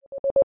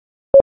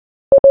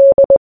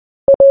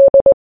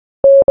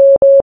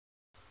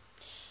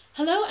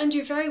Hello, and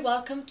you're very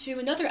welcome to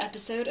another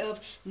episode of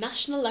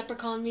National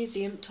Leprechaun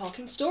Museum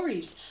Talking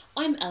Stories.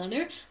 I'm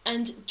Eleanor,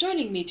 and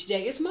joining me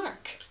today is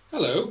Mark.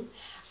 Hello.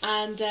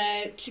 And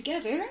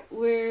together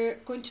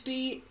we're going to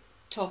be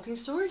talking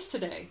stories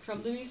today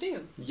from the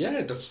museum.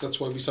 Yeah,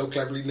 that's why we so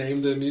cleverly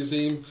named the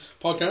museum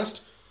podcast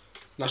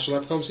National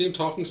Leprechaun Museum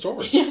Talking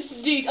Stories. Yes,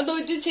 indeed. Although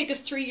it did take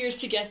us 3 years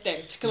to get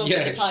there, to come up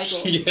with the title.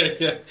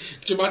 Yeah.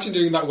 Could you imagine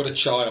doing that with a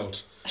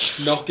child?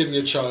 Not giving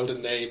a child a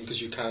name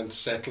because you can't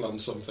settle on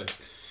something.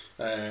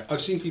 I've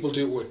seen people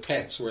do it with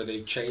pets where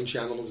they change the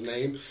animal's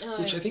name,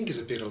 which I think is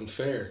a bit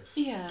unfair.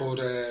 Yeah.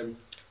 But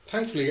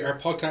thankfully our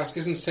podcast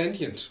isn't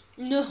sentient.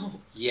 No.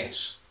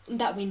 Yet.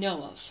 That we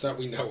know of.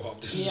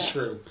 This is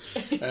true.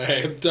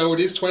 Though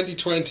it is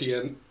 2020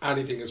 and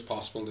anything is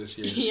possible this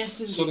year. Yes,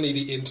 indeed. Suddenly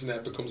the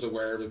internet becomes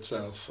aware of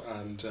itself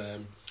and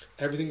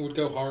everything would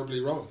go horribly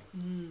wrong.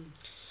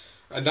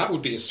 And that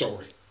would be a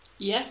story.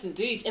 Yes,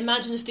 indeed.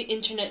 Imagine if the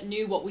internet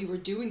knew what we were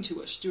doing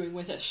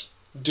with it.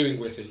 Doing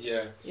with it,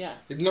 yeah. Yeah.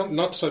 Not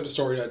the type of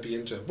story I'd be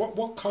into.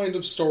 What kind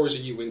of stories are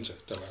you into,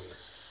 though, Eleanor?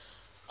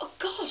 Oh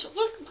gosh,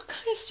 what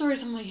kind of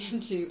stories am I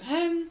into?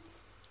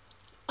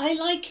 I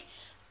like,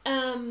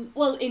 in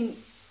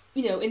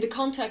the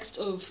context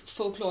of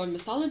folklore and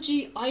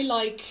mythology, I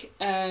like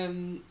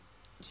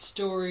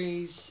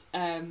stories.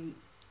 I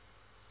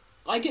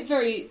get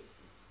very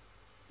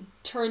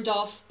turned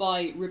off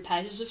by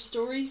repetitive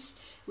stories,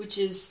 which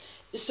is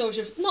sort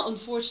of not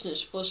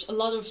unfortunate, but a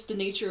lot of the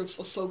nature of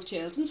folk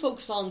tales and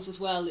folk songs as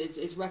well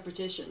is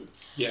repetition.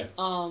 Yeah.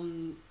 But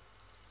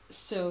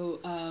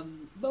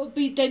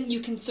then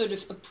you can sort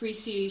of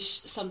appreciate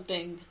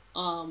something.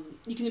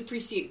 You can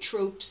appreciate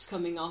tropes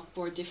coming up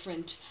or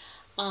different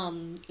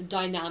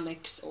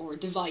dynamics or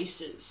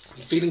devices.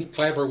 Feeling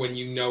clever when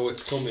you know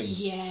it's coming.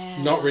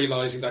 Yeah. Not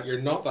realising that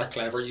you're not that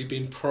clever. You've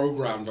been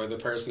programmed by the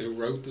person who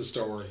wrote the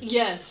story.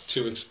 Yes.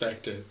 To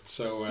expect it.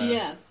 So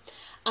yeah.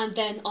 And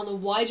then on a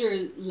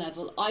wider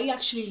level, I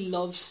actually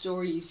love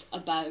stories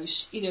about,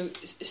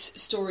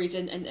 stories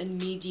and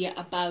media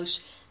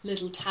about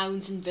little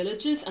towns and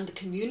villages and the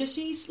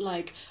communities,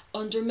 like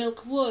Under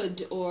Milk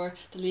Wood or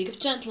The League of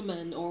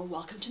Gentlemen or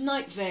Welcome to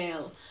Night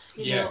Vale.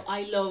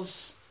 I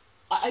love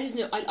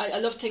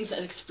things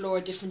that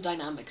explore different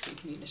dynamics in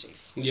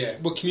communities. Yeah,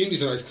 but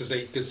communities are nice because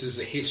there's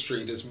a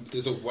history,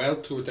 there's a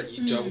wealth to it that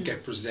you don't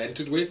get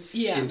presented with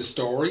in the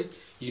story.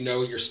 You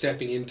know, you're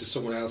stepping into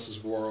someone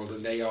else's world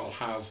and they all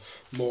have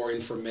more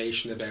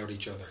information about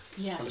each other.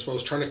 Yes. And I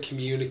suppose trying to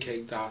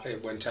communicate that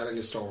when telling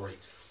a story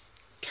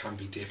can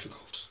be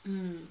difficult,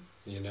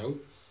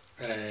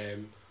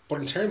 But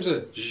in terms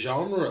of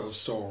genre of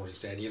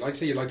stories then, you like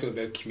them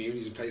about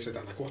communities and places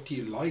like that. Like, what do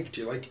you like?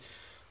 Do you like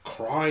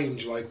crime?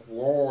 Do you like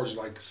war? Do you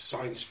like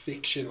science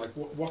fiction? Like,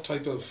 what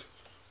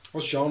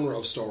genre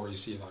of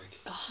stories do you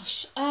like?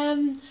 Gosh,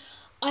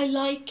 I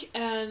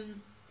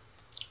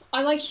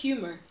like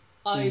humour.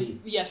 I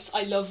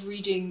love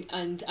reading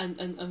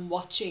and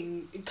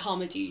watching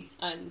comedy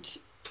and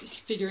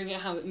figuring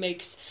out how it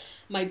makes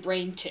my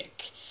brain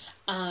tick.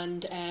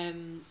 And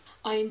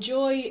I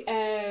enjoy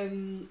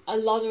a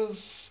lot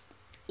of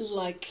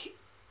like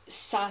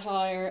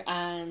satire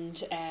and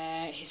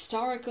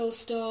historical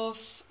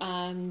stuff,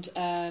 and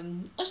I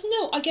don't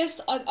know, I guess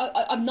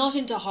I'm not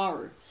into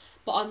horror,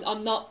 but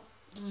I'm not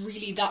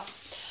really that.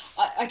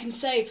 I can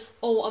say,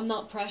 I'm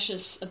not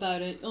precious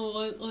about it. I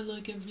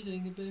like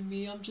everything about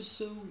me. I'm just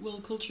so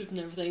well cultured and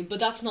everything. But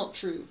that's not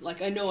true.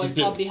 Like, I know I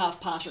probably have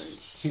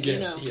patterns.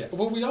 Yeah.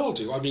 Well, we all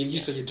do. I mean, you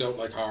say you don't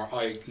like horror.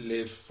 I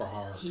live for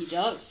horror. He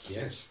does.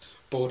 Yes.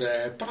 But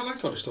I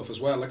like other stuff as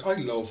well. Like, I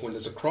love when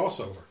there's a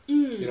crossover.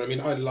 You know what I mean?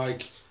 I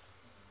like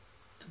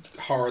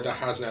horror that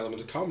has an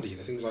element of comedy.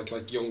 And things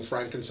like Young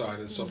Frankenstein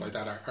and stuff like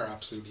that are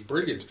absolutely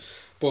brilliant.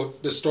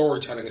 But the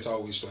storytelling is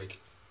always like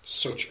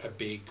such a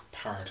big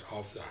part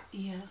of that.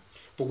 Yeah.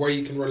 But where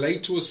you can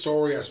relate to a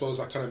story, I suppose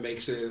that kind of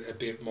makes it a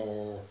bit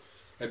more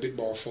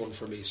fun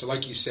for me. So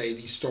like you say,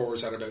 these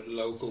stories are about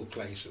local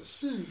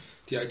places.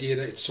 The idea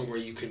that it's somewhere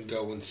you can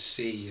go and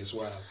see as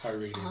well, I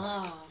really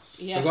like.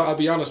 Yes. Because I'll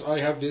be honest, I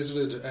have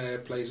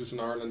visited places in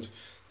Ireland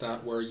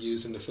that were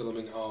used in the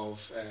filming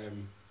of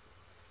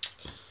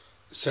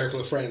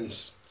Circle of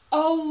Friends.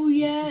 Oh,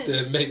 yes.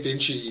 The Meg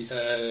Vinci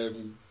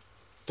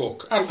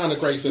book, and a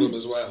great film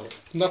as well.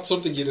 Not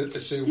something you'd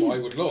assume I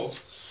would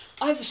love.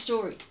 I have a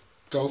story.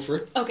 Go for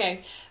it.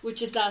 Okay,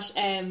 which is that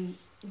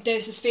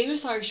there's this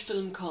famous Irish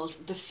film called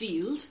The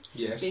Field,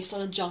 based on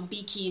a John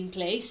B. Keane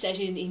play set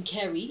in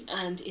Kerry,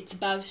 and it's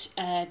about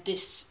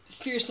this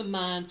fearsome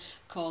man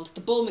called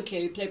the Bull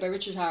McCabe, played by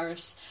Richard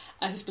Harris,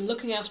 who's been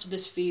looking after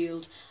this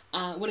field.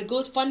 When it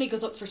finally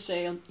goes up for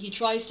sale, he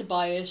tries to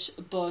buy it,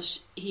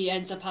 but he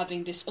ends up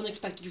having this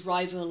unexpected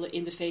rival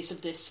in the face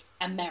of this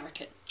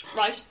American,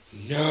 right?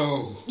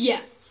 No.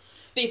 Yeah,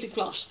 basic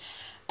plot.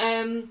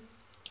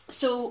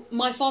 So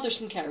my father's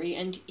from Kerry,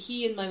 and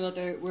he and my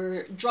mother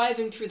were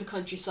driving through the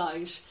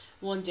countryside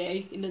one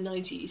day in the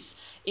 90s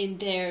in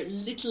their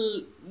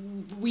little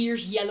weird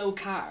yellow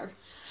car,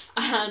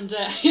 and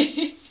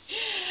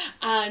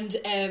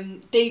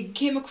they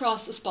came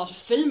across a spot of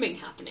filming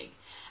happening.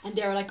 and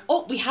they're like,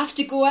 oh, we have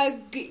to go out,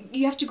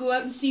 you have to go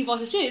out and see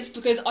what it is,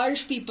 because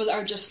Irish people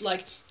are just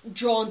like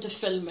drawn to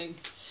filming.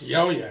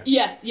 Yeah, oh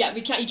yeah. Yeah,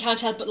 you can't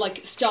help but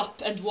like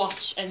stop and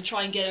watch and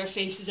try and get our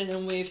faces in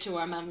and wave to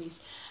our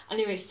mammies.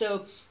 Anyway,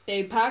 so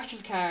they parked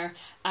the car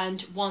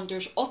and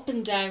wandered up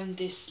and down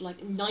this like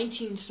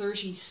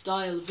 1930s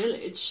style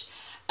village,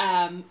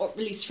 or at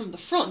least from the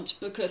front,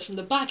 because from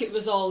the back it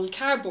was all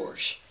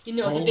cardboard. You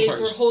know, that they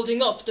were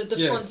holding up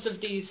the fronts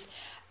of these,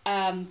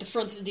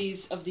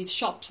 of these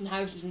shops and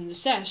houses in the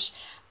set,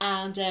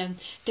 and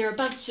they're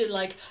about to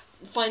like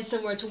find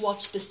somewhere to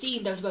watch the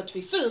scene that was about to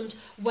be filmed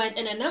when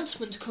an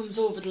announcement comes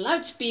over the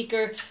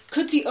loudspeaker: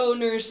 could the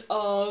owners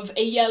of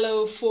a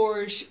yellow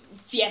Ford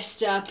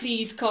Fiesta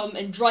please come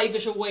and drive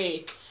it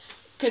away,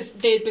 because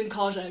they'd been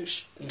caught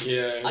out.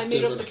 Yeah, I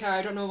made up the car,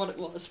 I don't know what it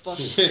was, but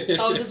that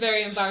was a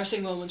very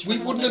embarrassing moment. We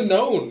wouldn't have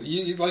known.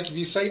 Like, if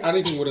you say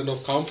anything with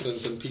enough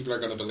confidence, and people are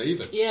going to believe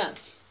it. Yeah.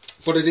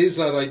 But it is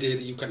that idea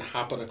that you can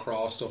happen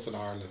across stuff in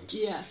Ireland.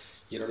 Yeah.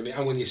 You know what I mean?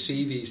 And when you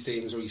see these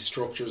things, or these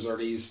structures, or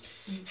these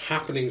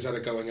happenings that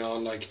are going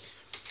on, like,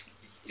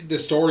 the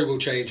story will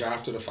change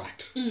after the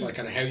fact. Like,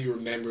 and how you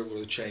remember it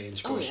will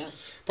change. But,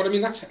 but I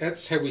mean,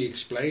 that's how we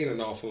explain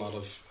an awful lot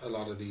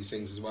of these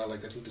things as well.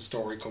 Like, I think the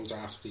story comes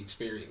after the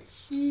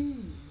experience.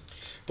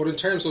 But in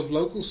terms of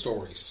local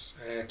stories,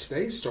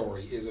 today's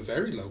story is a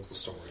very local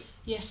story.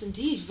 Yes,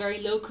 indeed. Very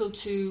local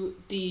to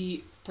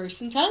the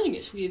person telling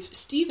it. We have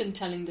Stephen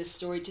telling this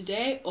story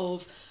today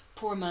of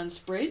Poor Man's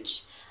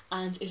Bridge,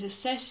 and it is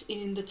set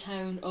in the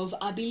town of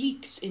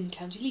Abbeyleix in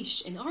County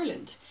Laois in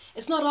Ireland.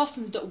 It's not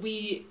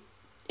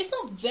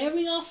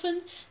very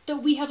often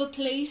that we have a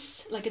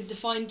place, like a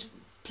defined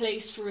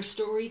place for a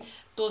story,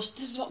 but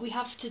this is what we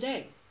have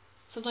today.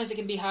 Sometimes it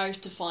can be hard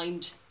to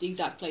find the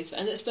exact place,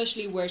 and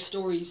especially where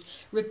stories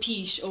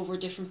repeat over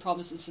different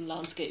provinces and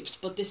landscapes,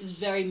 but this is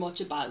very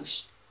much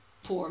about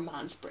Poor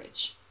Man's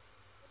Bridge.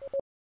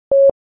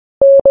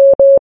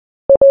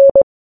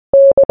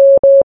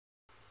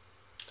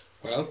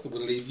 Well,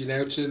 we'll leave you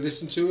now to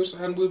listen to it,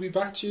 and we'll be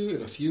back to you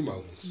in a few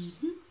moments.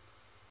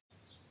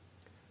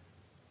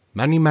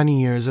 Many, many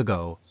years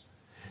ago,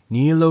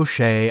 Neil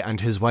O'Shea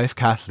and his wife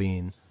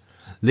Kathleen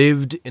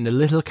lived in a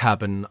little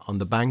cabin on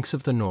the banks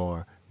of the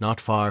Nore, not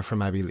far from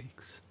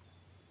Abbeyleix.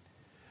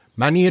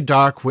 Many a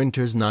dark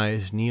winter's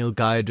night Neil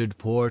guided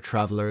poor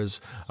travellers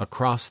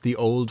across the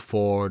old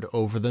ford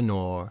over the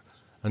Nore,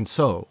 and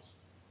so,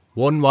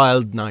 one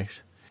wild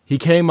night, he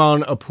came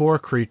on a poor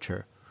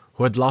creature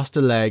who had lost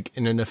a leg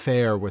in an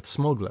affair with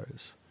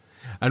smugglers,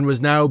 and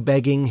was now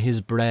begging his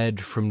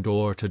bread from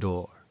door to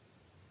door.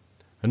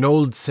 An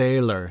old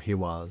sailor he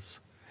was,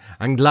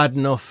 and glad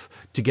enough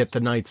to get the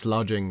night's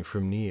lodging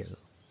from Neil.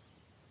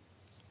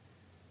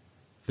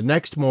 The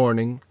next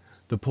morning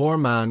the poor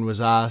man was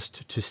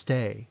asked to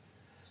stay,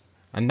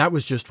 and that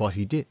was just what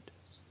he did.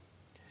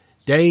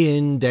 Day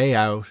in, day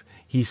out,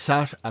 he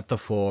sat at the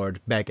ford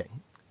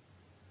begging,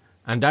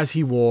 and as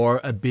he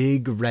wore a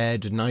big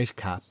red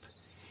nightcap,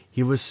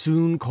 he was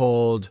soon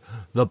called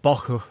the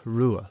Bogha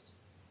Rua.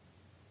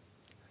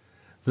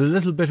 The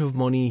little bit of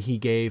money he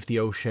gave the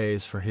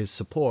O'Sheas for his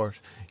support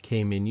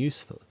came in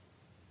useful.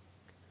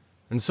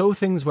 And so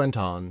things went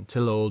on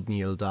till old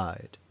Neil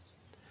died.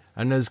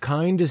 And as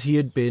kind as he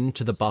had been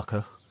to the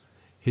Bogha,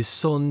 his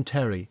son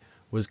Terry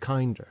was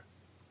kinder.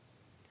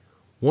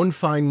 One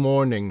fine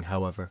morning,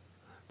 however,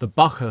 the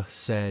Bogha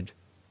said,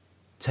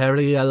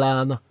 "Terry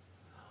Alana,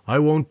 I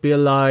won't be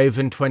alive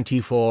in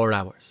 24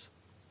 hours.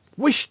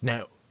 "Whisht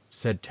now,"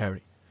 said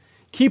Terry.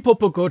 "Keep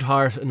up a good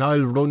heart, and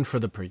I'll run for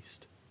the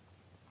priest."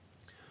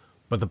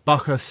 But the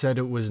Bogha said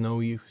it was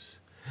no use,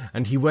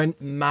 and he went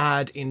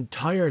mad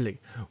entirely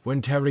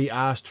when Terry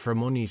asked for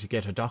money to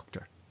get a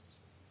doctor.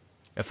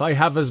 "If I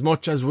have as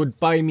much as would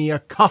buy me a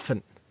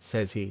coffin,"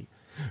 says he,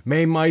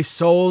 "may my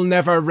soul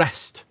never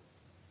rest."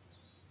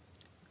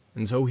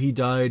 And so he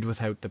died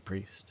without the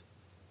priest,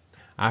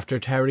 after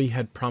Terry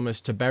had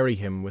promised to bury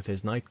him with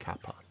his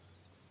nightcap on.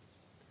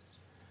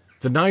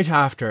 The night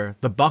after,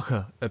 the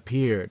Bogha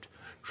appeared,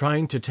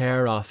 trying to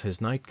tear off his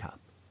nightcap.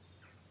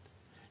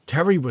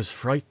 Terry was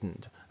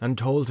frightened and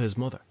told his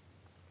mother.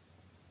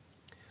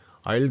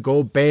 "I'll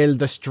go bail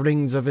the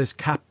strings of his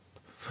cap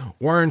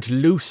weren't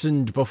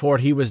loosened before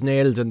he was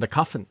nailed in the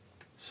coffin,"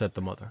 said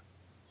the mother.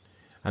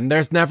 "And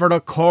there's never a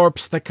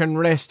corpse that can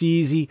rest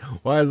easy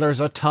while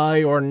there's a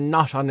tie or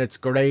knot on its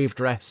grave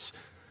dress.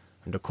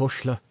 And a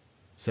cushla,"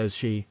 says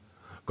she,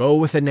 "go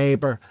with a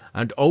neighbour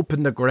and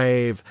open the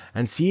grave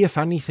and see if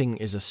anything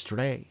is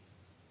astray."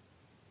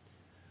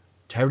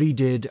 Terry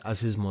did as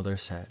his mother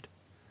said,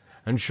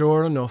 and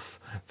sure enough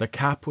the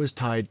cap was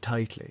tied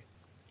tightly,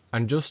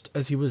 and just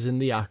as he was in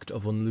the act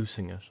of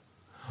unloosing it,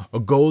 a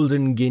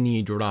golden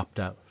guinea dropped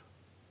out.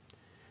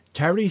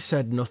 Terry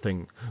said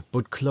nothing,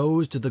 but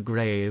closed the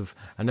grave,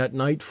 and at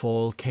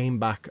nightfall came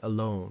back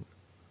alone,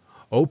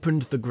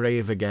 opened the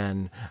grave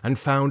again, and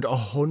found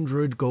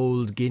 100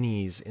 gold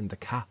guineas in the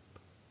cap.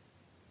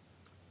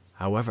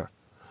 However,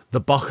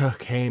 the Bogha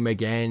came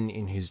again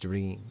in his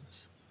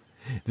dreams,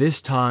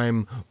 this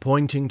time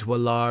pointing to a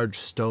large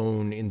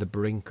stone in the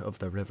brink of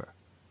the river.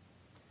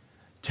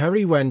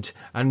 Terry went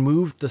and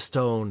moved the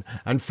stone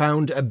and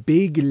found a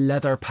big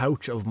leather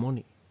pouch of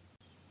money.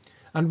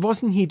 And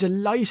wasn't he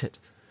delighted?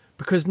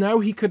 Because now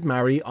he could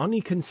marry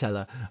Annie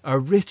Kinsella, a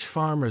rich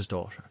farmer's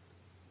daughter.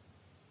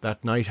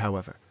 That night,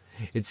 however,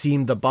 it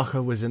seemed the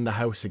Bacha was in the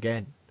house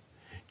again.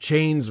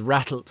 Chains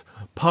rattled,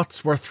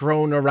 pots were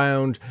thrown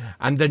around,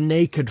 and the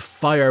naked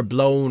fire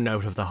blown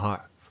out of the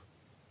hearth.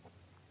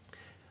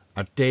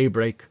 At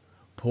daybreak,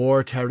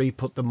 poor Terry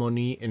put the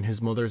money in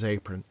his mother's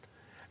apron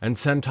and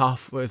sent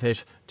off with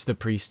it to the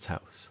priest's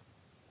house.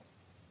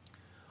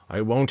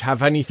 "I won't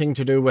have anything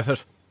to do with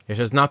it. It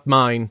is not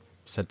mine,"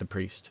 said the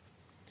priest.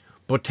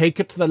 "But take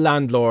it to the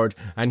landlord,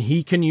 and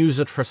he can use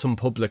it for some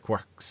public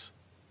works."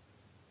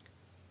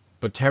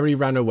 But Terry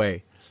ran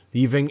away,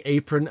 leaving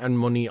apron and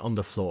money on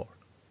the floor.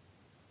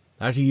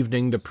 That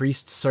evening the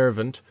priest's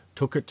servant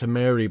took it to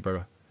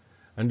Maryborough,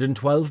 and in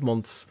 12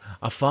 months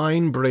a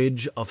fine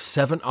bridge of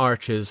 7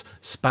 arches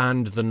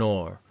spanned the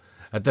Nore,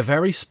 at the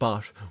very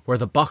spot where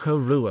the Bacha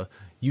Rua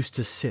used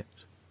to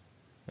sit.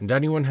 And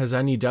anyone has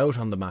any doubt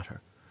on the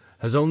matter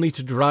has only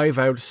to drive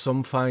out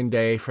some fine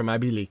day from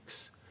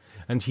Abbeyleix,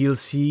 and he'll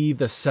see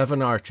the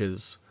 7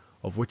 arches,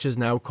 of which is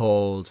now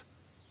called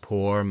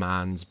Poor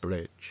Man's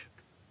Bridge.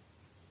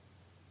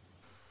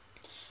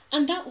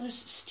 And that was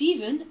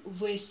Stephen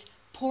with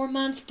Poor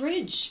Man's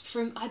Bridge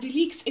from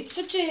Abbeyleix. It's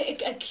such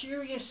a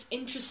curious,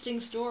 interesting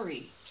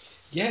story.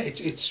 Yeah,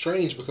 it's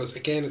strange because,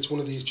 again, it's one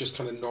of these just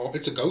kind of...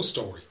 it's a ghost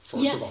story,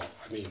 first of all.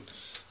 I mean,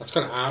 that's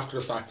kind of after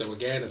the fact, though,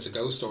 again, it's a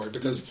ghost story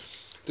because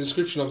the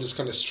description of this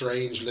kind of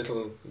strange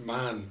little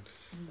man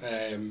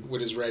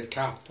with his red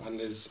cap and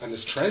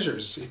his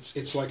treasures,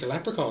 it's like a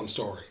leprechaun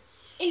story.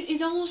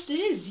 It almost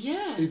is,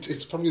 yeah.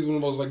 It's probably one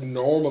of the most like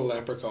normal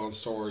leprechaun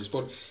stories,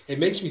 but it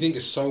makes me think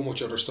of so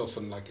much other stuff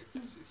and like,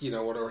 you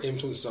know, what our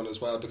influences on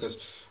as well. Because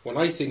when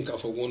I think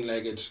of a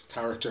one-legged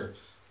character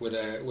with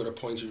a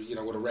pointer, you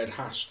know, with a red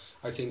hat,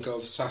 I think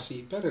of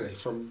Saci Pererê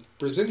from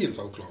Brazilian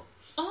folklore.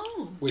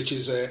 Oh. Which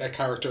is a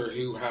character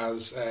who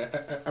has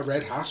a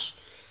red hat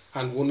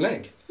and one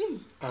leg,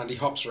 and he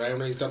hops around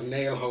and he's got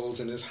nail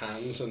holes in his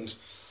hands, and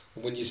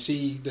when you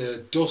see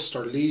the dust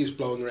or leaves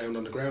blowing around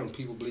on the ground,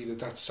 people believe that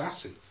that's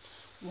Saci.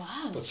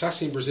 Wow. But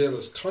Saci in Brazil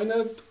is kind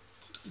of...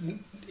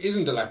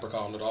 isn't a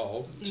leprechaun at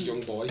all. It's a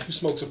young boy who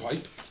smokes a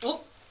pipe.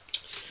 Oh.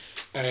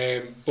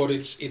 But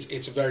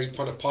it's very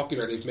kind of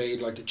popular. They've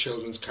made like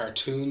children's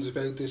cartoons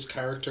about this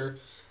character.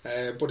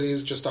 But it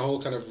is just the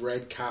whole kind of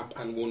red cap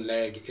and one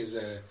leg is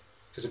a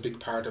big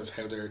part of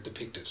how they're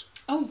depicted.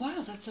 Oh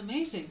wow, that's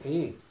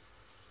amazing.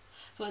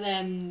 But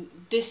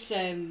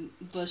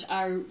but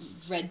our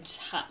red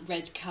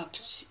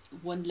capped,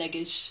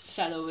 one-legged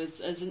fellow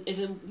is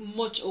a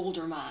much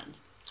older man.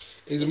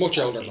 He's a much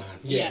older man,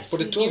 yes.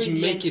 But it does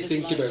make you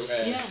think about.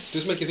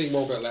 Does make you think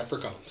more about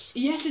leprechauns.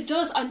 Yes, it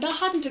does, and that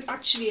hadn't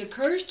actually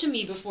occurred to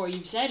me before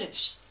you said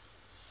it.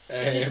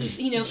 This is,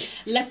 you know,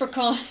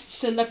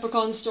 leprechauns and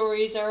leprechaun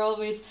stories are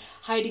always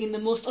hiding in the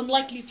most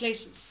unlikely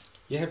places.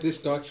 Yeah, but this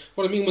guy.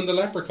 Well, I mean, when the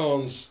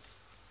leprechauns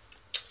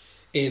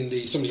in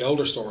some of the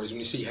older stories, when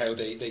you see how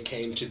they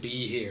came to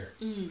be here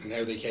and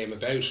how they came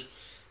about,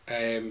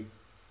 there's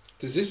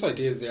this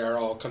idea that they are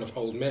all kind of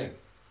old men.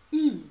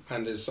 And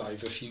I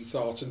have a few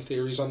thoughts and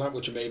theories on that,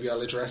 which maybe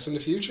I'll address in the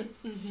future.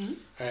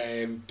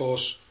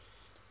 But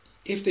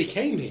if they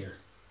came here,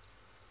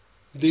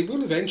 they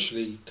will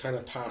eventually kind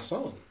of pass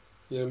on.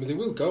 You know, I mean, they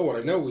will go. And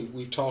I know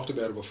we've talked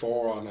about it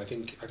before on, I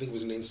think it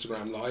was an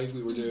Instagram live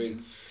we were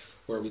doing,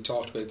 where we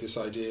talked about this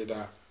idea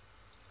that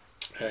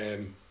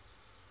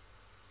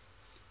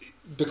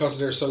because of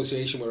their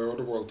association with our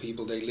otherworld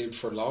people, they lived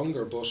for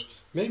longer, but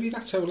maybe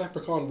that's how a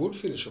leprechaun would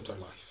finish up their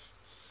life.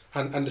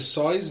 And the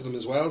size of them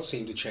as well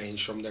seem to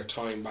change from their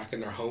time back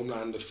in their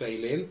homeland of Fay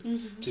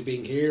Lin to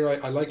being here.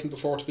 I likened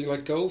before to being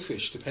like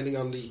goldfish. Depending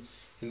on the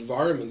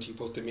environment you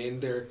put them in,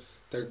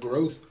 their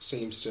growth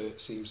seems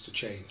to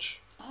change.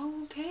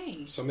 Oh,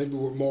 okay. So maybe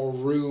with more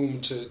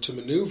room to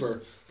manoeuvre,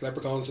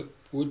 leprechauns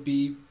would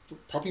be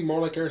probably more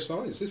like our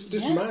size.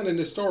 This man in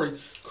this story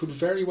could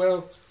very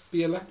well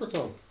be a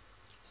leprechaun.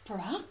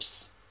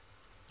 Perhaps.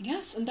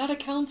 Yes, and that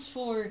accounts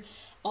for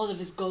all of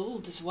his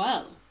gold as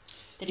well.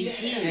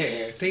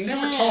 They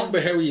never talk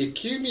about how he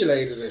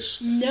accumulated it.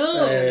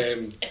 No,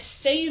 a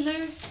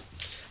sailor.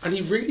 And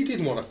he really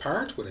didn't want to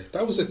part with it.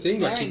 That was the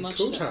thing. Very like he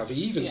could so. have.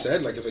 He even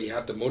said, like, if he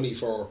had the money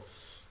for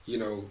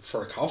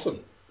a coffin,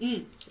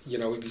 you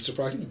know, he'd be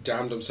surprised. He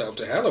damned himself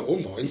to hell at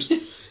one point.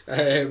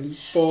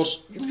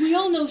 But we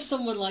all know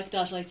someone like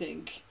that, I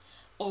think,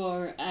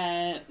 or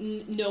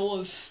know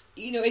of.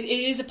 You know, it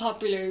is a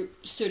popular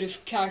sort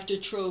of character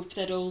trope,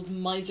 that old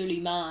miserly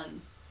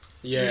man.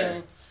 Yeah. You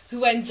know,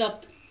 who ends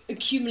up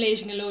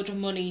accumulating a load of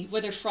money,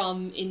 whether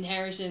from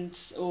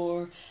inheritance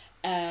or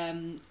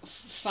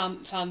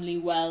family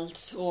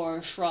wealth,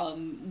 or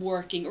from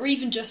working, or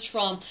even just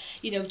from,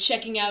 you know,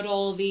 checking out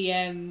all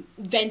the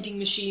vending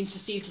machines to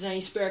see if there's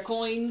any spare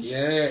coins.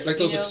 Yeah, like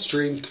those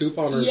extreme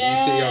couponers you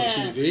see on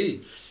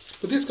TV.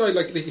 But this guy,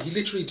 like, he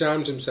literally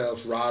damned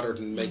himself rather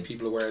than make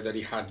people aware that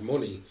he had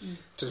money,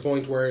 to the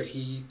point where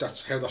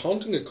that's how the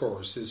haunting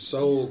occurs. His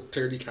soul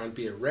clearly can't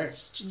be at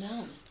rest.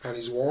 No. And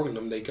he's warning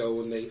them. They go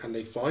and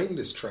they find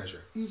this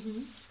treasure.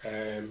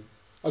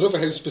 I love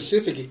how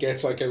specific it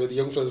gets, like, with the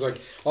young fella's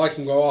like, I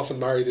can go off and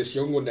marry this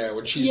young one now,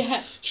 and she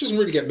doesn't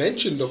really get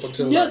mentioned up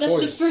until that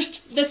point. The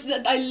first.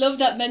 I love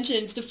that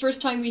mention. It's the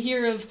first time we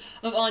hear of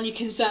Anya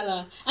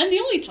Kinsella, and the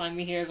only time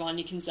we hear of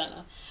Anya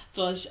Kinsella.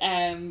 But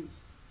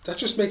that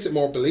just makes it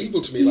more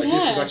believable to me. Like,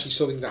 this is actually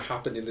something that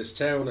happened in this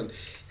town, and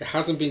it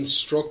hasn't been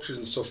structured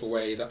in such a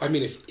way that, I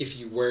mean, if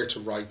you were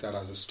to write that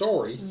as a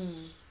story,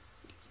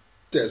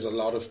 there's a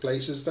lot of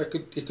places that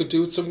it could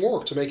do some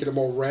work to make it a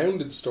more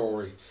rounded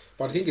story.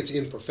 But I think its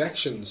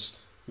imperfections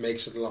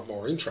makes it a lot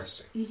more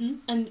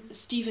interesting. And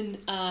Stephen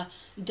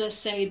does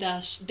say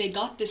that they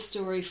got this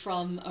story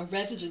from a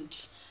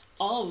resident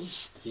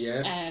of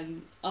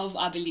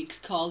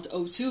Abbeyleix called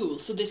O'Toole.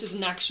 So this is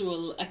an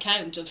actual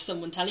account of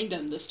someone telling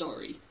them the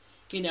story.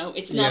 You know,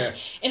 it's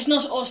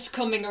not us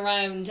coming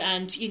around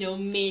and, you know,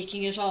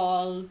 making it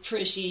all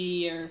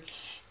pretty or.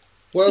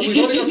 Well, we've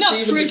only got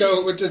Stephen to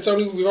go.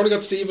 We've only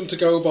got Stephen to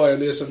go by on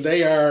this, and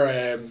they are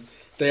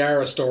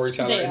a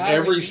storyteller in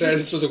every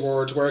sense of the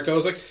word. Where it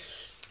goes like,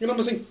 you know, I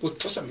was thinking, well,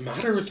 does it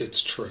matter if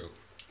it's true?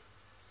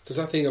 There's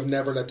that thing of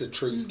never let the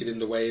truth get in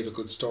the way of a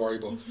good story.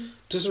 But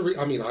does it?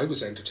 I mean, I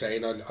was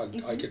entertained.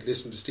 I could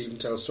listen to Stephen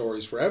tell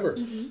stories forever.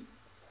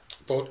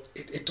 But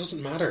it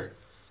doesn't matter.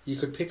 You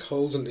could pick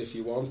holes in it if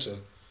you want to.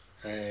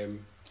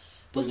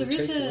 Well,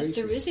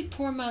 there is a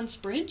poor man's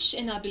bridge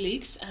in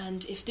Abbeyleix,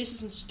 and if this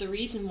isn't the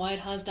reason why it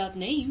has that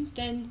name,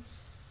 then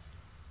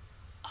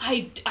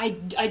I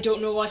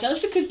don't know what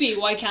else it could be.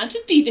 Why can't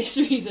it be this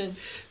reason?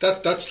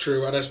 That's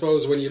true, and I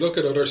suppose when you look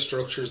at other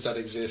structures that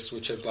exist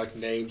which have like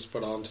names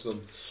put onto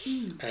them,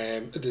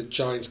 the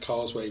Giant's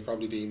Causeway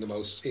probably being the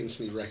most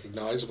instantly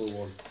recognisable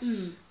one.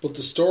 But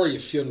the story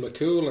of Fionn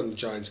McCool and the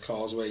Giant's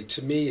Causeway,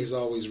 to me, is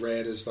always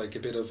read as like a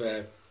bit of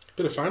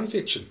fan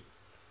fiction.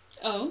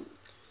 Oh.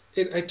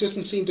 It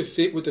doesn't seem to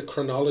fit with the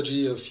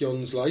chronology of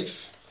Fionn's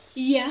life.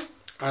 Yeah.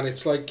 And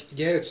it's like,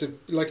 it's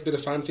like a bit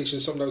of fan fiction,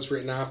 something that was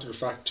written after the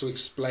fact to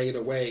explain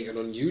away an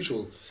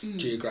unusual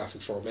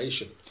geographic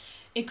formation.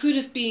 It could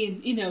have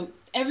been, you know,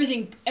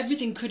 everything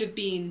could have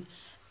been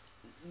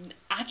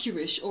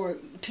accurate or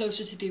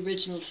closer to the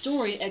original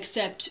story,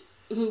 except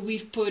who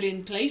we've put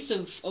in place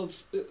of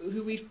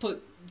who we've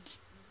put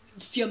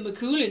Fionn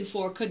McCool in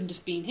for couldn't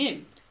have been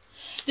him.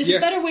 There's a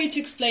better way to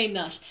explain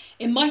that.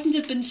 It mightn't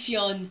have been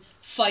Fionn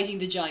fighting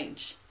the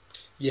giant.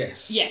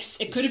 Yes,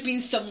 it could have been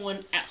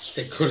someone else.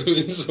 It could have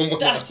been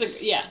someone else.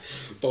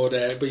 But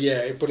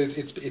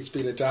it's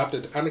been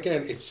adapted, and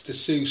again, it's to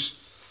suit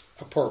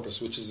a purpose,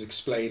 which is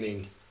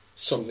explaining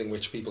something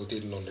which people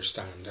didn't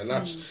understand, and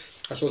I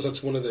suppose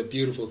that's one of the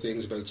beautiful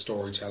things about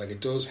storytelling.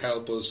 It does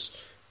help us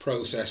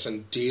process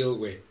and deal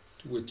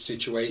with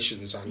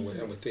situations and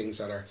with things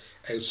that are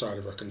outside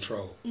of our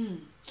control.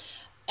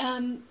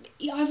 I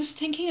was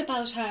thinking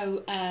about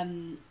how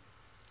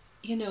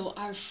you know,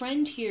 our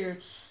friend here,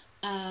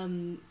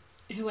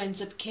 who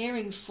ends up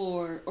caring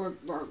for or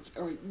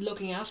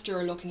looking after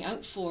or looking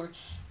out for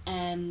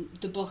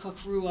the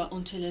Bocach Rua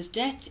until his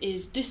death,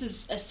 this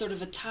is a sort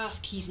of a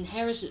task he's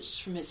inherited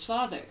from his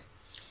father.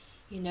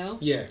 You know,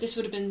 this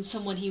would have been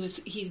someone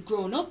he'd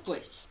grown up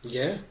with.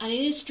 And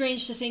it is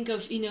strange to think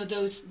of, you know,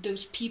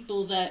 those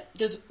people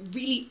those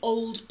really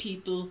old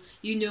people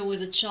you know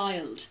as a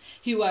child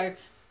who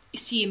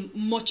seem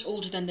much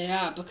older than they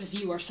are because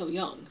you are so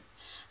young.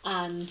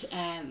 And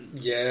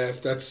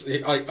that's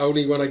it.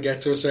 Only when I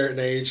get to a certain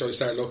age I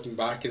start looking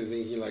back and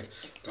thinking like,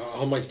 God,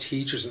 all my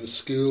teachers in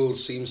school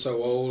seem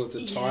so old at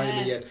the time,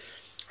 and yet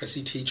I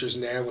see teachers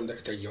now and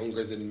they're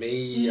younger than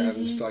me,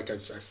 and like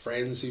I've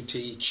friends who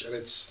teach, and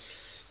it's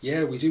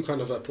we do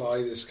kind of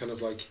apply this kind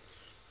of like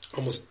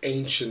almost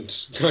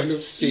ancient kind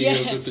of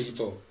feel to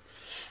people.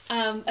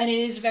 And it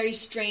is a very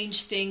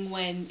strange thing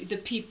when the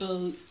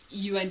people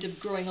you end up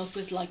growing up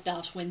with like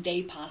that, when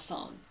they pass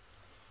on,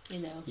 you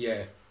know.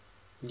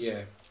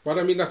 But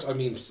I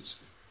mean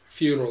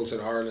funerals in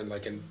Ireland,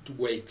 like, in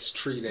wakes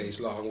 3 days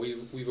long.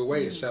 We've a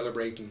way of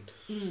celebrating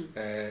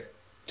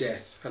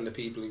death and the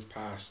people who've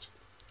passed.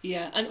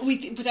 Yeah, and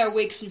with our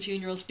wakes and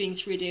funerals being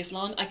 3 days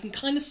long, I can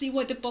kind of see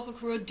why the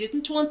Bocach Rua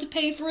didn't want to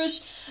pay for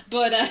it,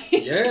 but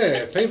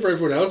paying for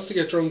everyone else to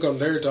get drunk on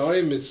their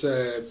dime, it's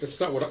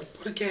not what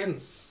but again,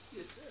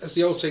 as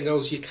the old saying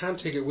goes, you can't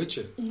take it with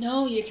you.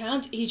 No, you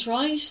can't. He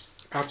tried.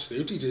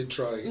 Absolutely did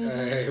try.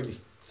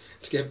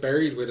 To get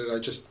buried with it, I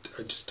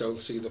just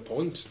don't see the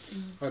point.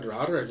 I'd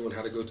rather everyone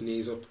had a good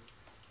knees up.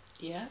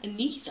 Yeah, a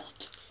knees up.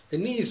 A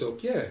knees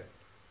up, yeah.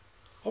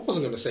 I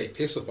wasn't going to say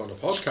piss up on a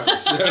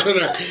podcast.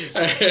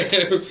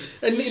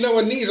 And you know,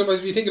 a knees up,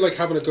 I'd be thinking like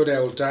having a good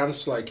old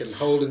dance, like, and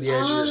holding the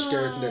edge of your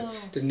skirt and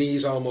the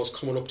knees almost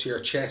coming up to your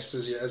chest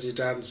as you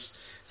dance.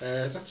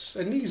 That's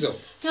a knees up.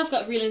 Now I've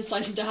got real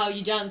insight into how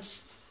you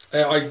dance.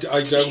 I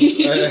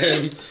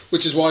don't,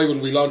 which is why when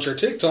we launch our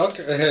TikTok,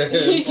 or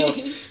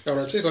on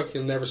our TikTok,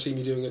 you'll never see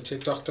me doing a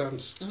TikTok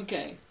dance.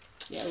 Okay.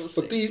 Yeah, we'll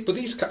see.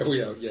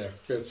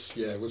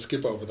 We'll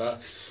skip over that.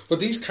 But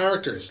these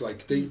characters,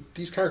 like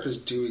these characters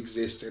do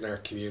exist in our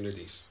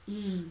communities.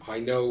 I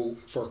know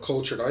for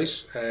Culture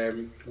Night,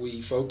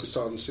 we focused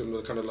on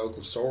similar kind of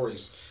local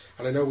stories,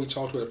 and I know we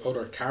talked about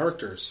other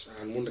characters,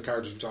 and one of the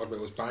characters we talked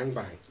about was Bang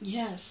Bang.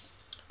 Yes.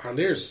 And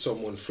there's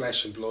someone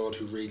flesh and blood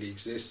who really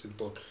existed,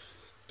 but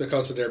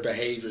because of their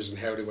behaviours and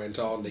how they went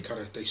on,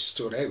 they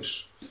stood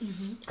out.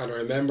 Mm-hmm. And I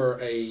remember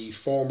a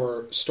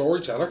former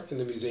storyteller in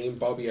the museum,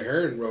 Bobby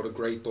Ahern, wrote a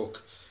great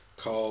book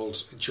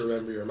called Do You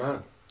Remember Your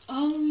Man?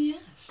 Oh,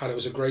 yes. And it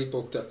was a great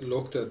book that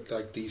looked at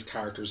like these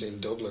characters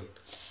in Dublin.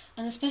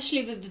 And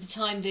especially at the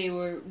time they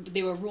were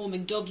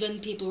roaming Dublin,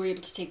 people were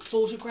able to take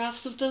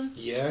photographs of them.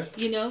 Yeah.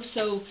 You know,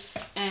 so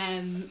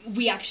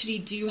we actually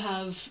do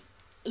have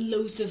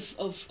loads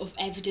of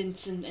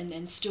evidence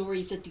and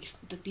stories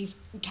that these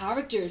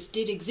characters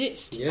did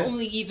exist. Yeah.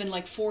 Only even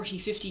like 40,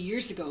 50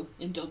 years ago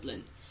in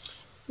Dublin.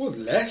 Well,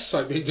 less.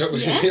 I mean,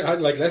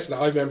 less.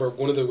 I remember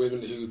one of the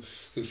women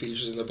who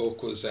features in the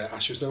book was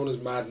she was known as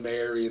Mad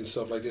Mary and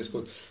stuff like this,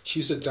 but she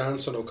used to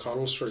dance on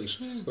O'Connell Street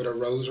with her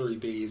rosary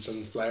beads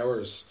and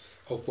flowers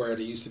up where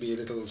there used to be a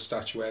little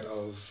statuette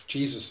of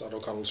Jesus on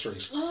O'Connell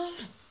Street. Oh.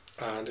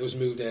 And it was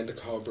moved then to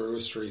Cawbrewer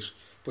Street.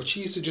 But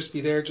she used to just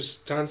be there,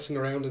 just dancing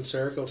around in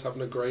circles,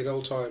 having a great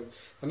old time.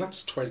 And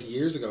that's 20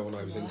 years ago when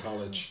I was in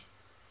college.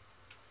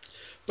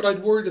 But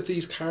I'd worry that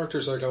these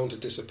characters are going to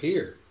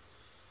disappear.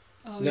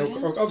 Oh, now,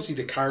 yeah? obviously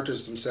the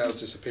characters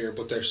themselves disappear,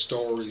 but their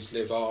stories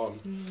live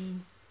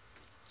on.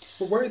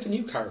 But where are the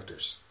new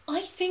characters?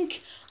 I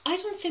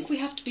don't think we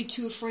have to be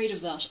too afraid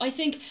of that. I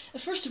think,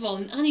 first of all,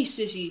 in any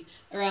city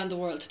around the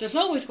world, there's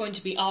always going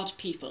to be odd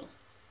people.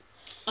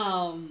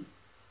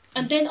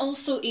 And then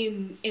also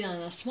on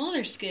a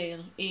smaller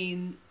scale,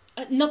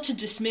 not to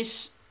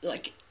dismiss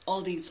like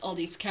all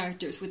these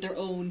characters with their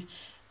own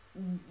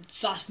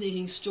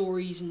fascinating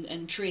stories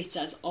and traits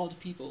as odd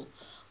people.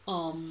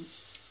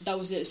 That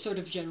was a sort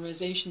of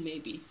generalization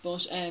maybe,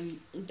 but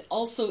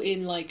also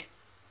in like,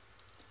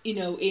 you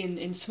know,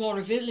 in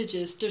smaller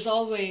villages, there's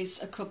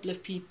always a couple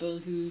of people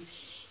who,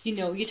 you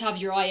know, you'd have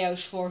your eye out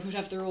for, who'd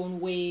have their own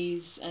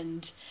ways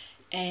and.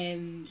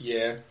 And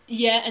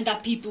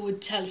that people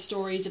would tell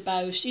stories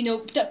about, you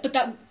know,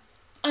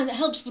 and it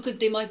helps because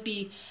they might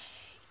be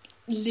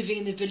living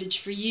in the village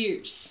for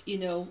years, you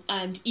know,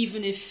 and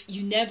even if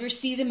you never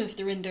see them, if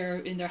they're in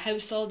their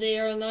house all day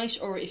or all night,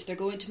 or if they're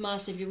going to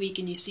mass every week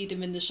and you see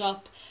them in the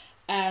shop,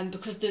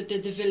 because the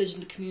village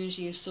and the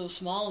community is so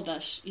small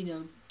that, you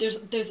know, there's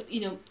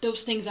you know,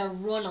 those things are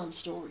run on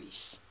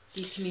stories,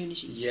 these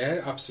communities. Yeah,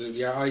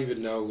 absolutely. Yeah, I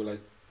even know,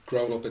 like,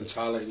 growing up in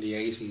Tala in the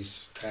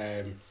 80s,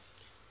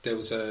 there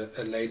was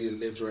a lady that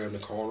lived around the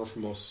corner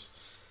from us,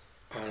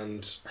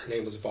 and her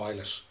name was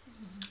Violet,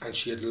 and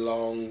she had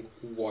long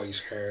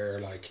white hair,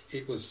 like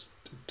it was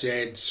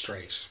dead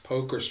straight,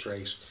 poker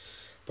straight,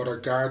 but her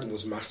garden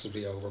was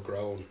massively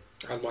overgrown,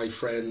 and my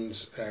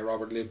friend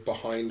Robert lived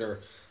behind her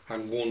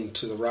and one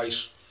to the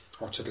right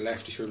or to the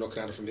left if you're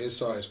looking at it from his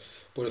side,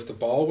 but if the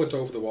ball went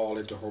over the wall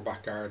into her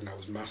back garden that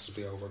was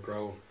massively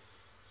overgrown,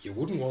 you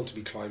wouldn't want to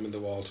be climbing the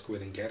wall to go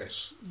in and get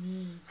it.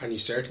 And you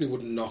certainly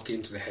wouldn't knock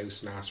into the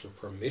house and ask for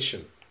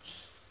permission.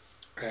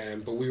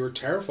 But we were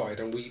terrified,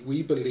 and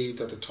we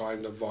believed at the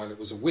time that Violet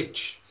was a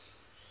witch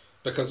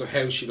because of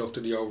how she looked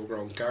in the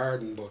overgrown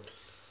garden. But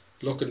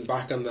looking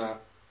back on that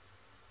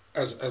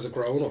as a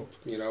grown-up,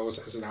 you know,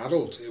 as an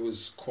adult, it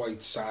was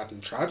quite sad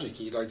and tragic.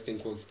 You'd like to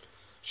think, well,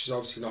 she's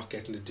obviously not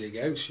getting to dig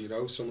out, you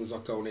know, someone's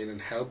not going in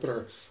and helping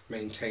her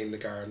maintain the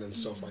garden and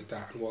stuff like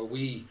that. And while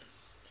we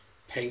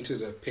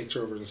painted a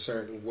picture of it in a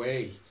certain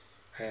way,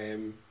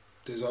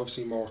 there's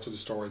obviously more to the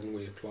story than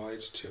we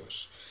applied to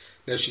it.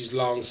 Now she's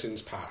long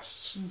since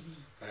passed,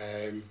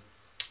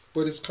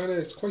 but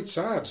it's quite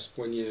sad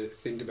when you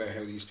think about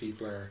how these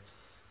people are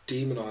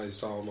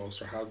demonised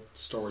almost, or have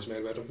stories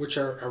made about them, which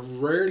are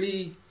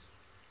rarely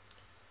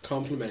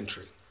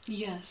complimentary.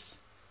 Yes,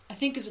 I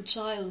think as a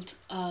child,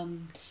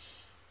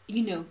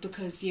 you know,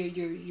 because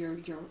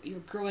you're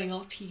growing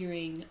up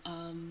hearing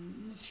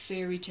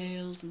fairy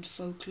tales and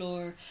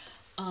folklore.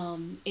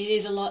 It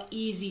is a lot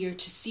easier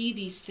to see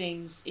these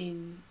things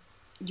in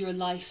your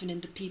life and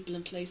in the people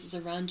and places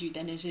around you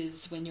than it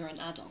is when you're an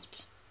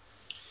adult.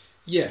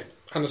 Yeah,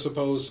 and I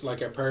suppose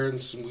like our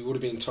parents, we would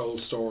have been told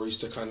stories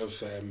to kind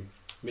of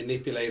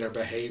manipulate our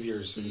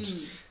behaviours and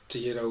to,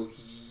 you know,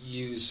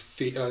 use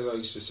fear. As I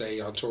used to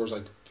say on tours,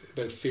 like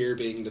about fear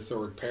being the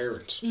third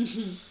parent.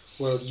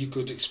 Well, you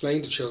could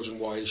explain to children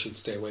why they should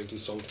stay away from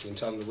something and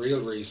tell them the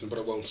real reason, but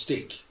it won't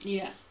stick.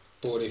 Yeah.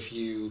 But if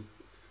you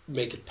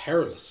make it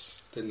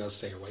perilous, then they'll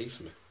stay away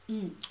from it.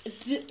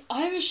 The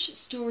Irish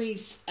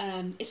stories,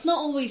 it's not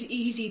always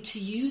easy to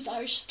use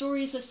Irish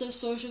stories as those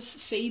sort of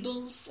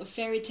fables or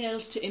fairy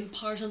tales to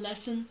impart a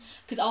lesson,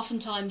 because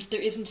oftentimes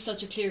there isn't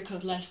such a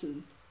clear-cut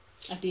lesson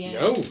at the end.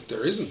 No,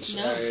 there isn't.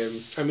 No.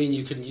 I mean,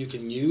 you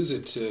can use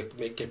it to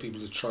get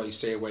people to try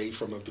stay away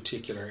from a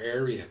particular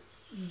area.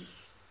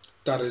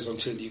 That is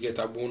until you get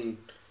that one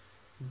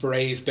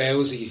brave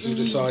Bowsy who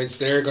decides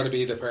they're going to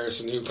be the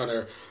person who kind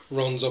of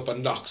runs up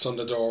and knocks on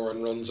the door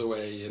and runs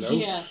away, you know.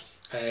 Yeah.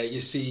 You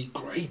see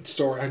great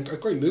story and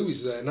great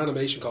movies. An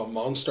animation called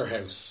Monster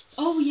House.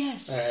 Oh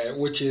yes.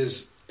 Which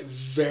is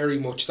very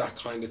much that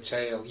kind of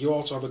tale. You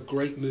also have a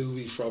great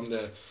movie from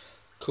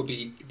could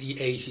be the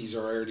 80s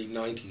or early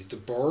 90s, The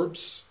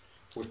Burbs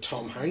with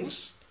Tom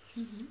Hanks,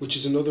 which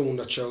is another one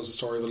that shows the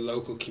story of a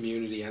local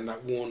community and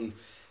that one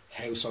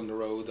house on the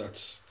road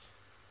that's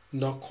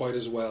not quite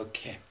as well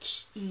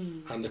kept,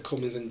 and the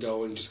comings and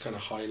going just kind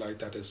of highlight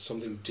that there's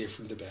something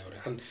different about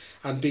it,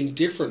 and being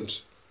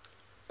different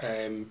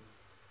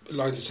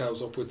lines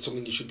itself up with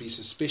something you should be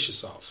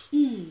suspicious of,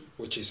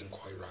 which isn't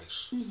quite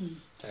right.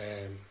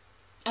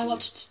 I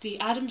watched The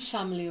Addams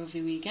Family over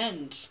the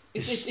weekend.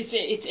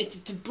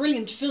 It's a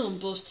brilliant film,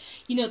 but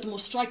you know the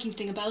most striking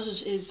thing about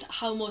it is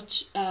how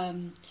much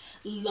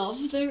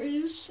love there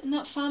is in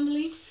that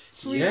family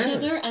for each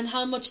other, and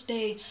how much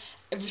they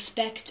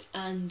respect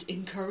and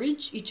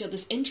encourage each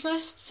other's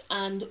interests.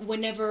 And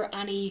whenever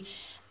any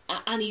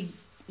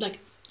like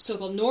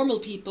so-called normal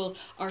people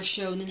are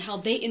shown and how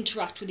they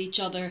interact with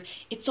each other,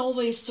 it's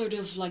always sort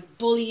of like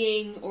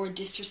bullying or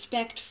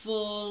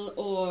disrespectful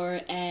or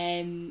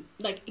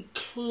like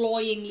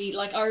cloyingly.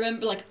 Like I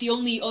remember, like the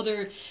only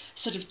other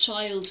sort of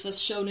child that's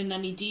shown in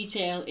any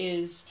detail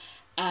is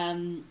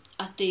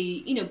at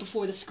the, you know,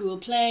 before the school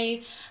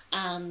play,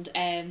 and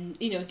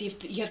you know,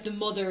 you have the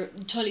mother,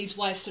 Tully's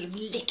wife, sort of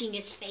licking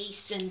his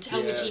face and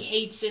how much he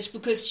hates it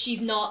because she's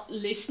not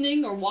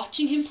listening or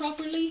watching him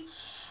properly.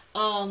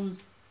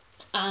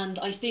 And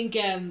I think,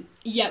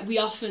 we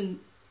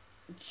often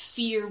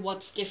fear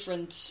what's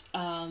different,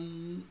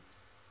 you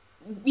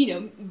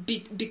know,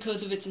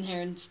 because of its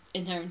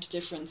inherent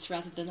difference,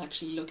 rather than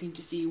actually looking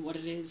to see what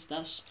it is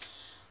that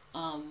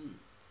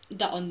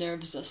that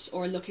unnerves us,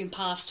 or looking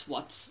past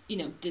what's, you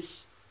know,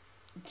 this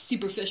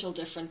superficial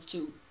difference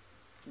to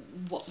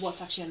what's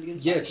actually on the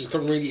inside. Yeah, it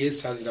really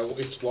is telling that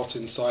it's what's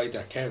inside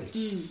that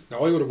counts.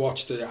 Now, I would have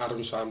watched the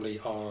Addams Family,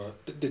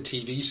 the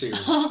TV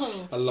series,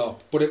 a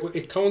lot, but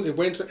it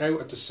went out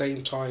at the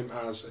same time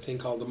as a thing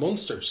called The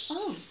Munsters,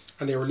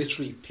 and they were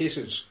literally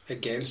pitted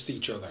against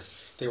each other.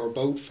 They were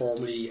both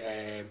formerly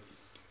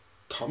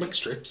comic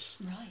strips,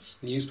 right?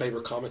 Newspaper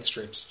comic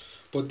strips,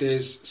 but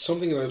there's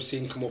something that I've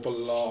seen come up a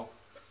lot,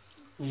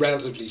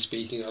 relatively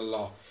speaking, a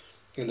lot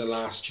in the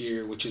last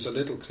year, which is a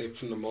little clip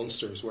from The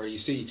Munsters where you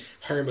see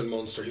Herman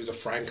Munster, who's a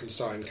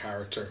Frankenstein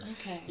character,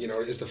 you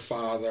know, is the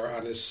father,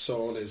 and his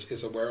son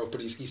is a werewolf,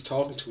 but he's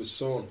talking to his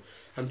son,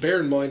 and bear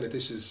in mind that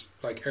this is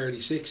like early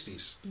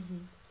 60s.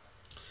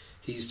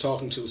 He's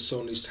talking to his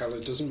son, he's telling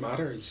him it doesn't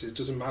matter, he says, it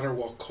doesn't matter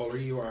what colour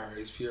you are,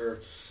 if you're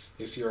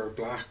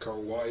black or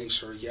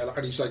white or yellow,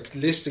 and he's like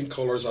listing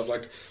colours of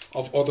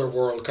other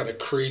world kind of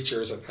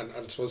creatures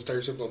and suppose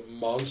stereotypical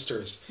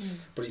monsters,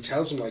 but he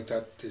tells him like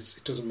that it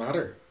doesn't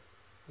matter,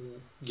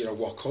 you know,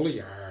 what colour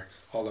you are,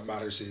 all that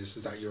matters is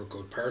that you're a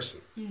good person.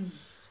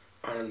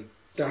 And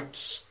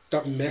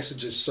that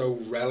message is so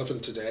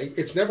relevant today.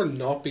 It's never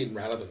not been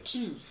relevant,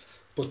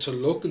 but to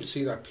look and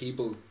see that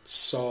people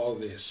saw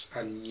this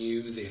and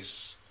knew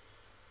this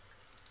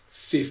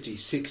 50,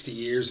 60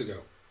 years ago,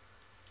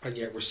 and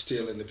yet we're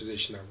still in the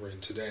position that we're in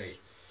today.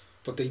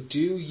 But they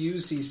do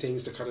use these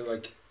things to kind of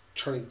like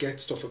try and get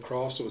stuff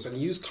across to us, and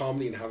use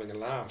comedy and having a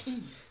laugh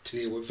to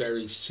deal with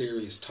very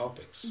serious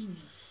topics.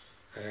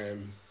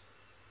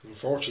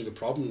 Unfortunately, the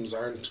problems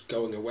aren't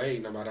going away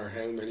no matter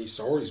how many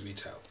stories we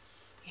tell.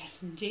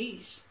 Yes,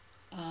 indeed.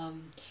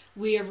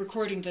 We are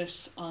recording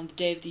this on the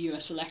day of the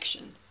US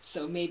election,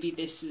 so maybe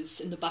this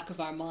is in the back of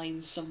our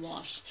minds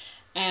somewhat.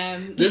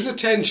 There's a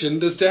tension,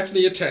 there's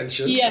definitely a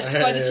tension. Yes,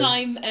 by the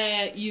time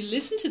you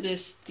listen to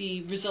this,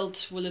 the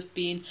result will have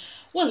been,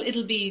 this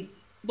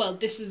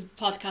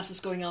podcast is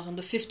going out on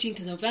the 15th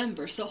of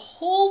November, so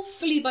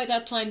hopefully by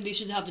that time they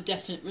should have a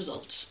definite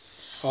result.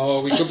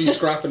 Oh, we could be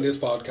scrapping this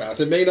podcast.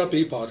 It may not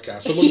be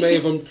podcast. Someone may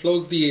have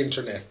unplugged the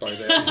internet by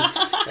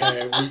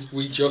then.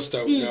 We just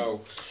don't know.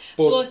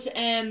 But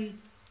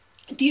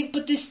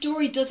this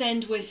story does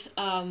end with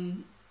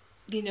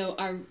you know,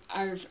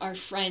 our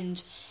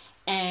friend,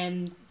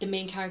 the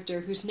main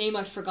character whose name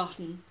I've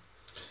forgotten,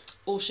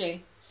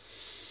 O'Shea.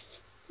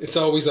 It's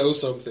always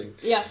something.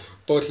 Yeah.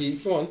 But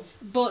go on.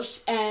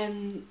 But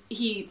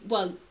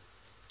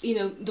you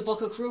know, the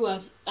Boko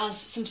Crua, as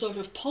some sort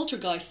of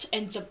poltergeist,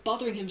 ends up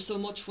bothering him so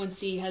much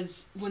once he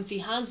has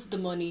the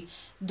money,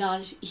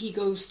 that he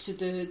goes to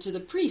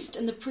the priest,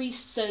 and the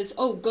priest says,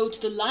 "Oh, go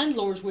to the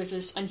landlord with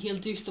it, and he'll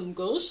do some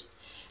good,"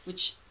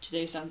 which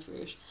today sounds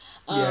weird.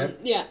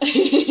 Yeah.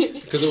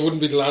 Because it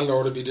wouldn't be the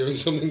landlord to be doing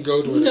something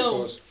good with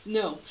it.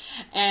 No.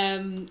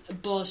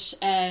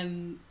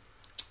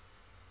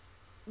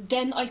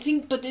 Then I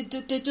think, but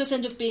there does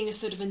end up being a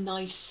sort of a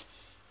nice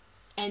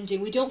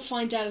ending. We don't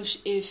find out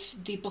if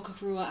the Boko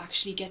Crua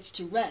actually gets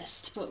to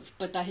rest,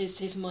 but that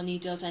his money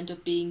does end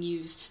up being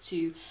used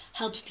to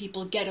help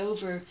people get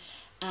over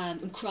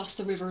and cross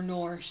the River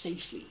Nor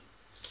safely.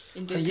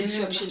 In the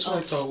construction that's what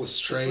I thought was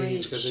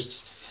strange,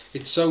 because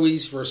it's so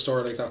easy for a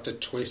story like that to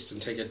twist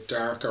and take a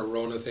darker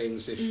run of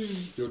things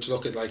if you were to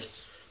look at like,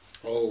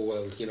 oh,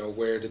 well, you know,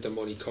 where did the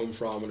money come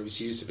from? And it was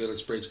used to build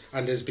this bridge.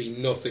 And there's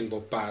been nothing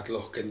but bad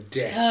luck and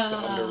death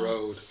on the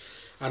road.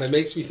 And it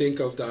makes me think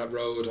of that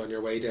road on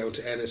your way down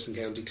to Ennis in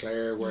County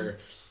Clare, where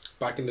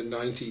back in the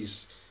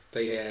 90s,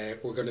 they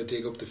were going to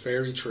dig up the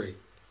fairy tree.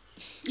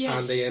 Yes.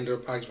 And they ended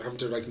up having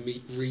to like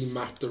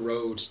remap the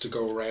roads to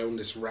go around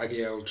this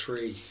raggy old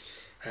tree.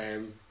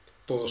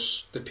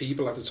 But the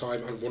people at the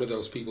time, and one of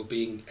those people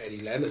being Eddie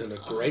Lenihan,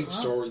 a great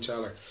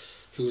storyteller,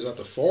 who was at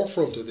the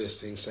forefront of this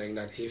thing, saying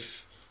that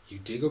if you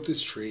dig up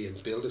this tree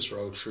and build this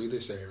road through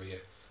this area,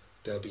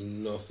 there'll be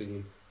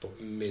nothing but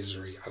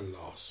misery and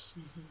loss.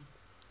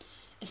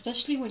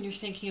 Especially when you're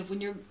thinking of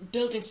when you're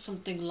building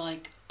something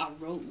like a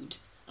road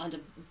and a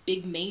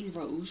big main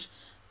road,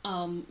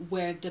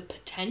 where the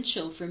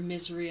potential for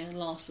misery and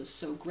loss is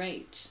so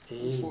great,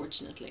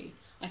 unfortunately.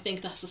 I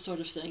think that's the sort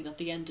of thing that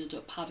they ended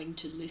up having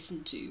to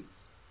listen to.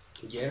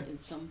 Yeah. In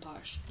some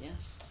part,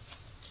 yes.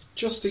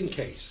 Just in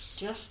case.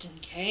 Just in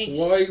case.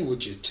 Why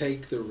would you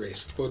take the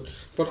risk? But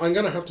I'm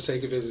going to have to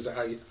take a visit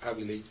to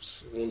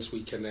Abbeyleix once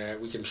we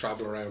can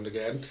travel around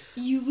again.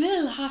 You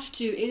will have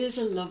to. It is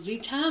a lovely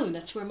town.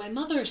 That's where my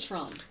mother's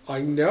from.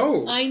 I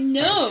know.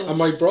 And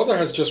my brother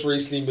has just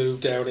recently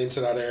moved down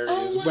into that area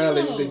as well.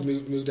 Wow. They've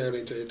moved down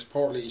into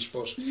Portlaoise,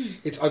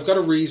 but I've got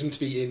a reason to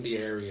be in the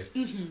area,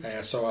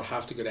 so I'll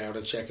have to go down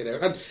and check it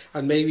out.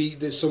 And maybe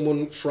there's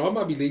someone from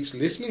Abbeyleix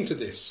listening to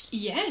this.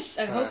 Yes,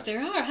 I hope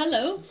there are.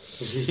 Hello.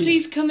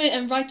 Please come in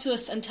and write to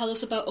us and tell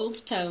us about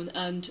Old Town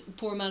and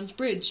Poor Man's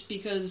Bridge,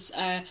 because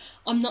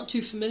I'm not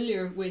too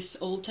familiar with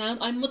Old Town.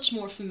 I'm much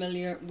more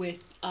familiar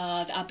with the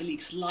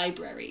Abbeyleix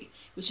Library,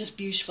 which is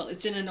beautiful.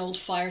 It's in an old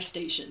fire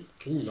station.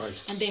 Ooh,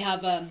 nice. And they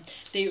have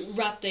they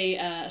wrapped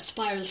a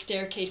spiral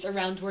staircase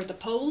around where the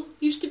pole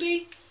used to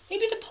be.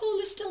 Maybe the pole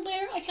is still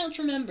there. I can't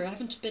remember. I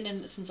haven't been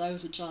in it since I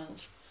was a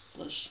child,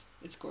 but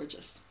it's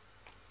gorgeous.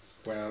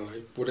 Well,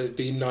 would it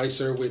be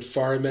nicer with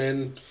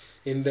firemen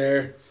in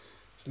there?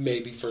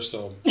 Maybe for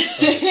some.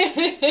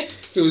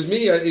 If it was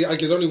me,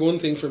 there's only one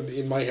thing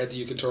in my head that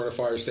you can turn a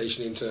fire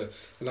station into,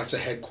 and that's a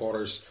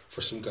headquarters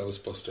for some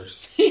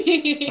Ghostbusters.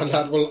 And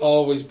that will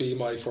always be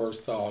my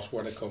first thought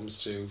when it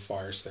comes to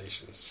fire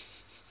stations.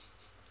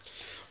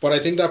 But I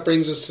think that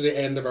brings us to the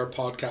end of our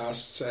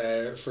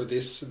podcast for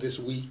this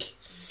week.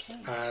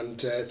 Okay.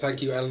 And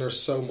thank you, Eleanor,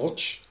 so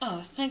much.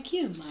 Oh, thank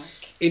you, Mark.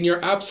 In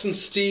your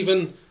absence,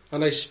 Stephen,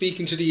 and I speak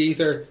into the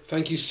ether,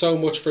 thank you so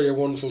much for your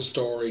wonderful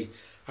story.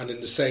 And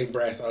in the same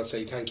breath, I'll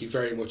say thank you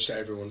very much to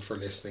everyone for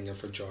listening and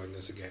for joining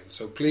us again.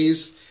 So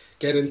please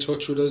get in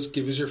touch with us,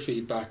 give us your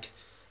feedback.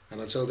 And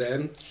until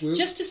then,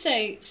 just to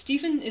say,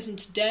 Stephen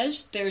isn't dead,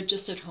 they're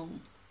just at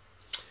home.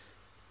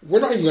 We're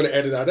not even going to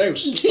edit that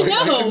out.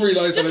 No, I didn't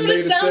realise that I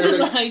made it sound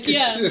like,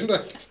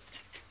 yeah.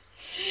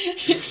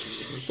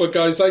 But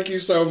guys, thank you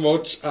so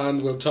much,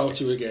 and we'll talk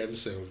to you again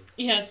soon.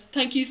 Yes,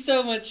 thank you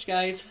so much,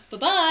 guys.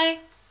 Bye-bye.